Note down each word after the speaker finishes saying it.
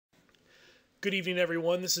Good evening,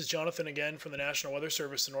 everyone. This is Jonathan again from the National Weather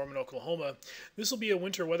Service in Norman, Oklahoma. This will be a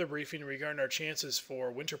winter weather briefing regarding our chances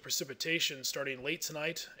for winter precipitation starting late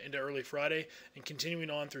tonight into early Friday and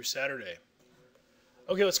continuing on through Saturday.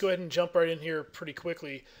 Okay, let's go ahead and jump right in here pretty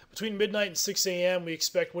quickly. Between midnight and 6 a.m., we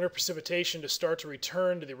expect winter precipitation to start to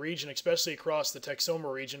return to the region, especially across the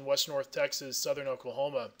Texoma region, west north Texas, southern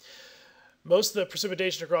Oklahoma. Most of the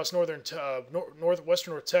precipitation across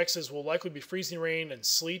northwestern North Texas will likely be freezing rain and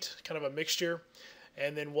sleet, kind of a mixture.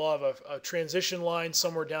 And then we'll have a transition line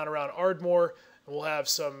somewhere down around Ardmore. And we'll have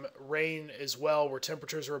some rain as well, where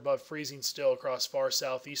temperatures are above freezing still across far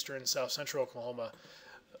southeastern and south central Oklahoma.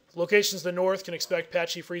 Locations to the north can expect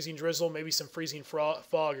patchy freezing drizzle, maybe some freezing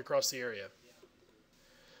fog across the area.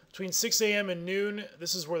 Between 6 a.m. and noon,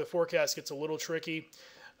 this is where the forecast gets a little tricky.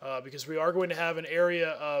 Because we are going to have an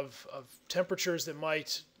area of temperatures that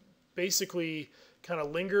might basically kind of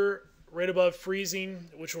linger right above freezing,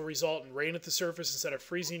 which will result in rain at the surface instead of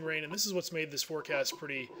freezing rain. And this is what's made this forecast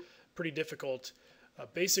pretty difficult.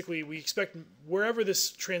 Basically, we expect wherever this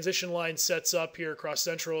transition line sets up here across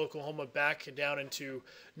central Oklahoma back and down into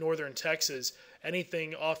northern Texas,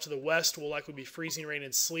 anything off to the west will likely be freezing rain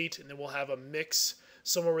and sleet, and then we'll have a mix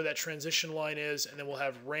somewhere where that transition line is, and then we'll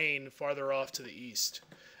have rain farther off to the east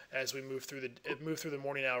as we move through the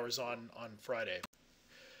morning hours on Friday.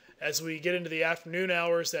 As we get into the afternoon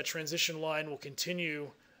hours, that transition line will continue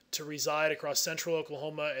to reside across central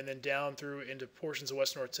Oklahoma and then down through into portions of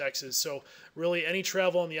west north Texas. So really any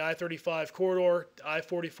travel on the I-35 corridor,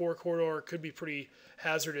 I-44 corridor could be pretty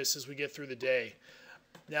hazardous as we get through the day.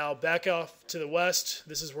 Now back off to the west,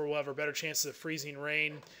 this is where we'll have our better chances of freezing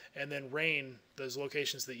rain and then rain those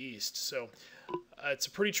locations to the east. So it's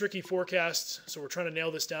a pretty tricky forecast, so we're trying to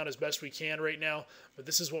nail this down as best we can right now, but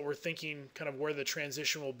this is what we're thinking kind of where the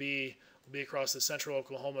transition will be across the central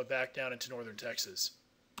Oklahoma back down into northern Texas.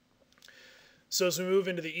 So as we move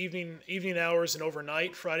into the evening hours and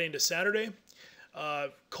overnight, Friday into Saturday,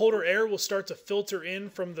 colder air will start to filter in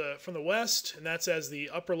from the west, and that's as the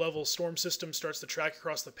upper level storm system starts to track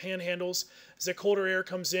across the panhandles. As that colder air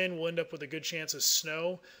comes in, we'll end up with a good chance of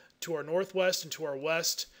snow to our northwest and to our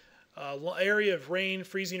west. Area of rain,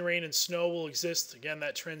 freezing rain, and snow will exist. Again,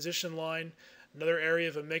 that transition line. Another area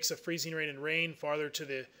of a mix of freezing rain and rain farther to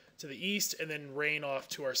the east, and then rain off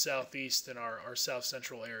to our southeast and our south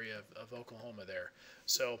central area of Oklahoma there.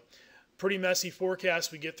 So pretty messy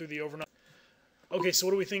forecast we get through the overnight. Okay, so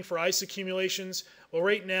what do we think for ice accumulations? Well,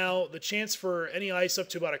 right now, the chance for any ice up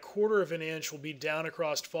to about 1/4 of an inch will be down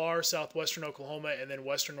across far southwestern Oklahoma and then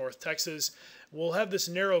western North Texas. We'll have this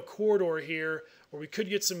narrow corridor here where we could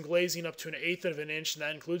get some glazing up to 1/8 of an inch, and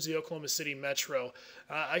that includes the Oklahoma City metro.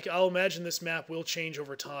 I'll imagine this map will change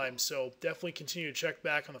over time, so definitely continue to check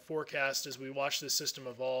back on the forecast as we watch this system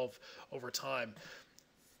evolve over time.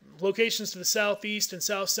 Locations to the southeast and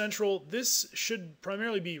south central, this should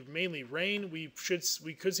primarily be mainly rain. We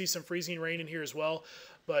could see some freezing rain in here as well,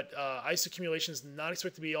 but ice accumulation is not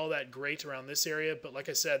expected to be all that great around this area. But like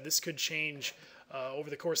I said, this could change over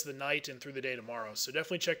the course of the night and through the day tomorrow. So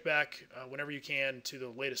definitely check back whenever you can to the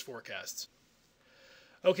latest forecasts.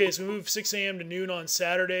 Okay, so we move 6 a.m. to noon on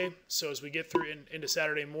Saturday. So as we get through into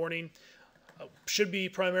Saturday morning, should be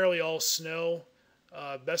primarily all snow.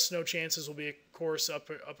 Best snow chances will be, of course, up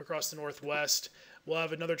across the northwest. We'll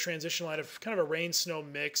have another transition line of kind of a rain-snow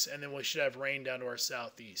mix, and then we should have rain down to our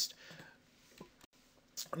southeast.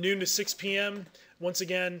 Noon to 6 p.m., once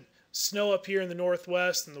again, snow up here in the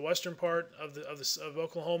northwest and the western part of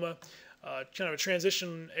Oklahoma. Kind of a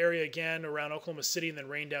transition area again around Oklahoma City, and then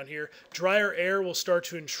rain down here. Drier air will start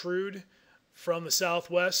to intrude from the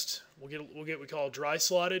southwest. We'll get what we call dry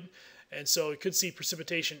slotted. And so we could see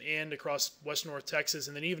precipitation end across western North Texas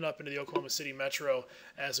and then even up into the Oklahoma City metro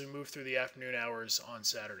as we move through the afternoon hours on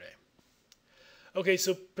Saturday. Okay,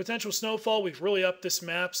 so potential snowfall, we've really upped this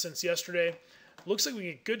map since yesterday. Looks like we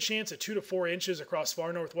get a good chance at 2 to 4 inches across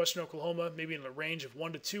far northwestern Oklahoma, maybe in the range of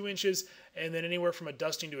 1 to 2 inches, and then anywhere from a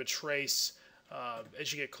dusting to a trace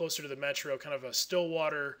as you get closer to the metro, kind of a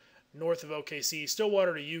Stillwater north of OKC,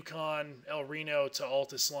 Stillwater to Yukon, El Reno to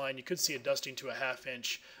Altus line. You could see a dusting to a 1/2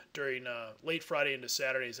 inch during late Friday into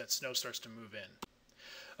Saturday as that snow starts to move in.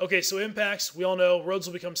 Okay, so impacts, we all know roads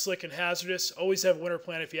will become slick and hazardous. Always have a winter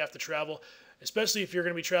plan if you have to travel, especially if you're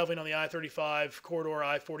going to be traveling on the I-35 corridor,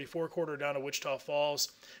 I-44 corridor down to Wichita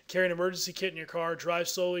Falls. Carry an emergency kit in your car, drive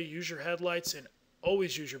slowly, use your headlights, and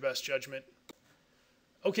always use your best judgment.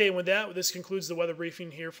 Okay, and with that, this concludes the weather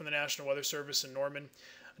briefing here from the National Weather Service in Norman.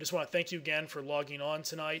 I just want to thank you again for logging on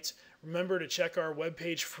tonight. Remember to check our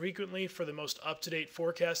webpage frequently for the most up-to-date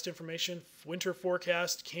forecast information. Winter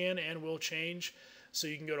forecast can and will change. So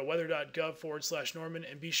you can go to weather.gov/Norman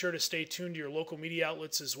and be sure to stay tuned to your local media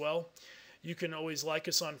outlets as well. You can always like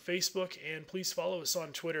us on Facebook, and please follow us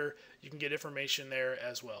on Twitter. You can get information there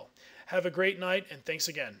as well. Have a great night, and thanks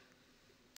again.